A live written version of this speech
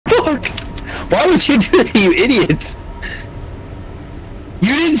fuck? Why would you do that, you idiot?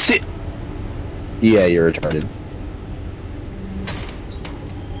 You didn't see. Yeah, you're retarded.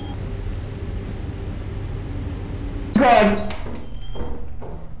 God.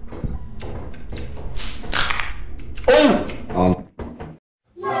 Oh!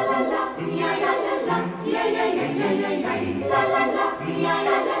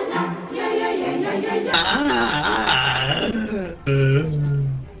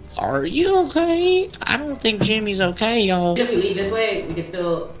 Are you okay? I don't think Jimmy's okay, y'all. If we leave this way, we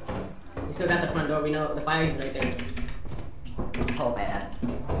still got the front door. We know the fire is right there. Oh man.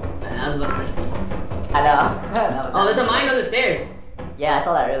 That was a little risky. I know. Oh, there's a mine on the stairs. Yeah, I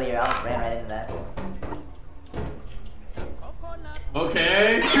saw that earlier. I almost ran right into that.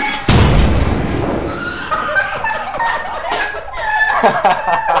 Okay.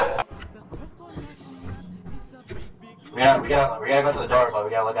 we gotta go to the door, but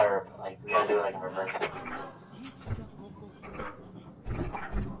we gotta look at her, like, we gotta do it like in reverse.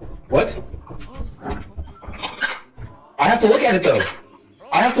 What? I have to look at it though.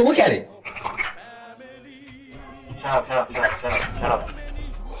 I have to look at it. Shut up.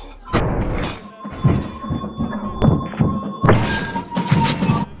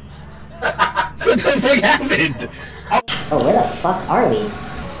 What the fuck happened? Oh, where the fuck are we?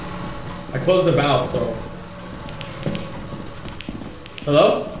 I closed the valve, so.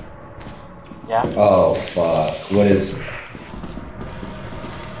 Hello? Yeah? Oh fuck. What is...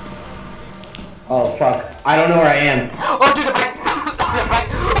 Oh fuck. I don't know where I am. Oh, dude, the bike!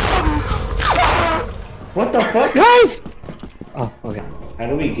 What the fuck? Guys! Oh, okay. How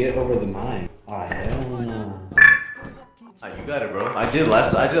do we get over the mine? Oh, hell no. Oh, you got it, bro. I did it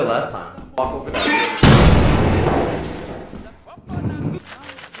last time. Walk over that.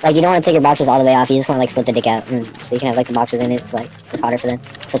 Like, you don't want to take your boxers all the way off. You just want to like slip the dick out, so you can have like the boxers in it. It's like it's hotter for them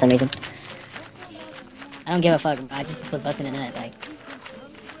for some reason. I don't give a fuck. I just was busting a nut. Like,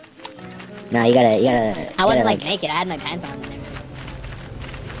 No, you gotta. I wasn't like naked. I had my pants on and everything.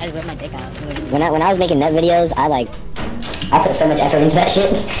 I just whipped my dick out. When I was making nut videos, I put so much effort into that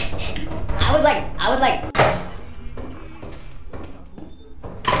shit. I would like.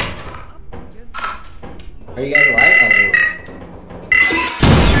 Are you guys alive?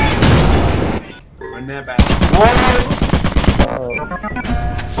 Run that back.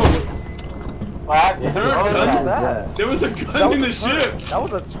 What happened? Is there a What was gun? that? There was a gun in the ship. That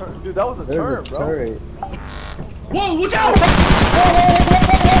was a turn, dude. That was a turn, bro. Whoa, look out!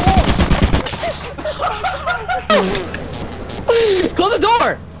 Close the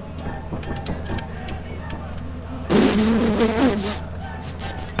door!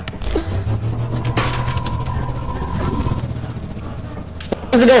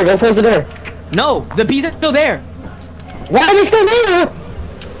 Close the door. Go close the door. No, the bees are still there. Why are they still there?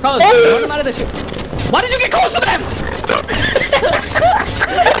 Carlos, run them out of the ship. Why did you get close to them?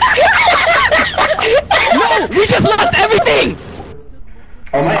 No, we just lost everything!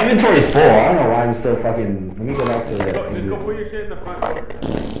 Oh, my inventory's full. I don't know why I'm still fucking... Let me go back to the... Just go put your shit in the front door.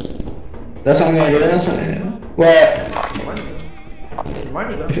 That's what I'm gonna do. That's what I'm gonna do. What?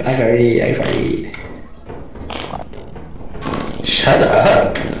 I've already... Shut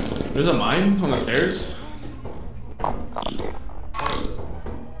up. There's a mine on the stairs.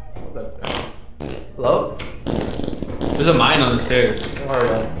 Hello? There's a mine on the stairs.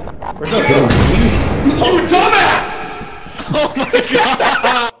 Where's the You dumbass! Oh my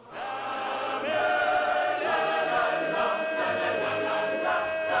god!